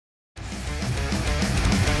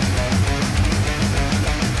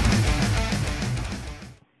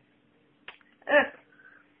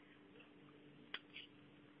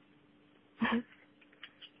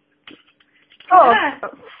Oh,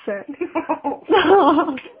 that's sick.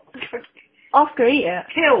 Oscar, eat it.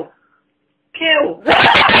 Kill. Kill.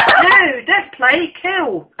 No, don't play.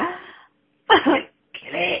 Kill. Kill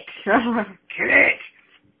it. Kill it.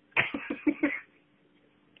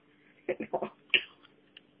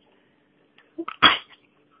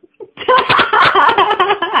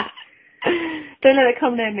 Don't let it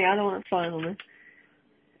come near me. I don't want it flying on me.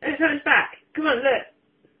 It's on its back. Come on, look.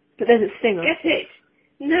 But there's a stinger. Get it.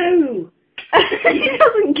 No. He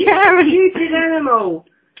doesn't care. Stupid animal.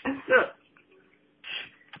 Look.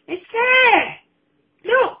 It's there.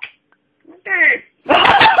 Look. There.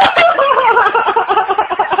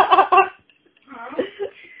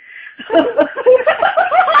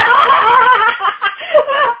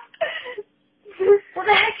 What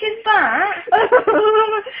the heck is that?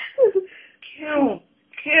 Kill.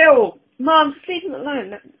 Kill. Mum, just leave him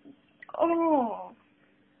alone. Oh.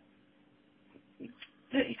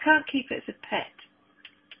 Look, you can't keep it as a pet.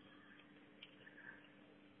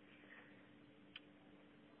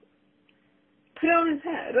 Put it on his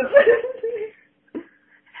head.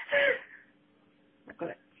 I've got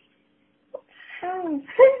it. What the hell?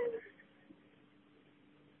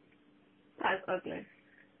 That is ugly.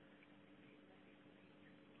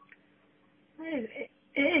 It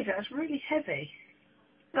is, that's really heavy.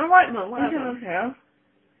 Alright, Mum, whatever. Okay.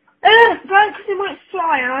 Don't, because it might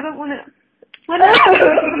fly and I don't want it. When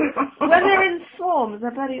they're in swarms,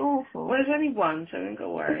 they're bloody awful. Well, there's only one, so I don't got to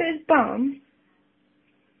worry. Is it his bum?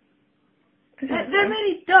 They're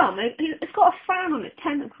really dumb. It's got a fan on its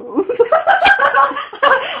tentacles. What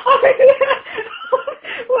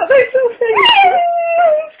are those little things?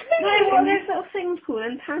 No, what are those little things called?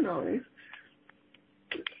 Antennas.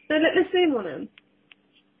 No, let me zoom on him.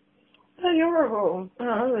 Oh, you're horrible. Oh,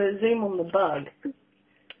 I'm going to zoom on the bug.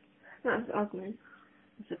 That's ugly.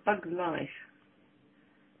 It's a bug's life.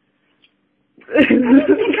 I didn't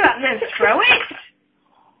think that and then throw it.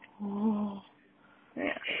 Oh.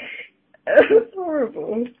 Yeah. That's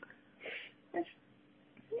horrible. It's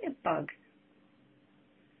only a bug.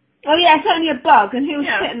 Oh yeah, it's only a bug, and he was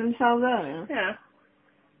Yeah. shitting himself earlier. Yeah.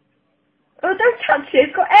 Oh, don't touch it,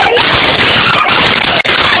 it's got eggs!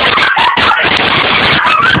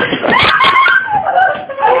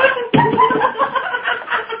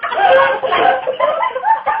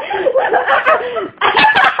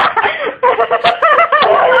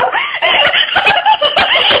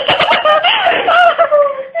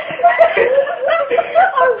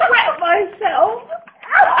 I wet myself.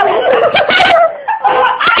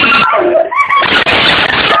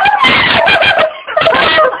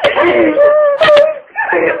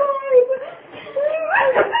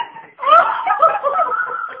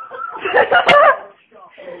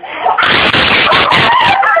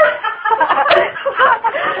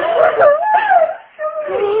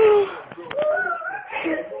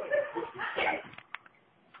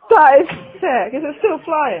 That is sick. Is it still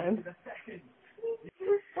flying?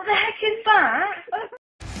 What the heck is that?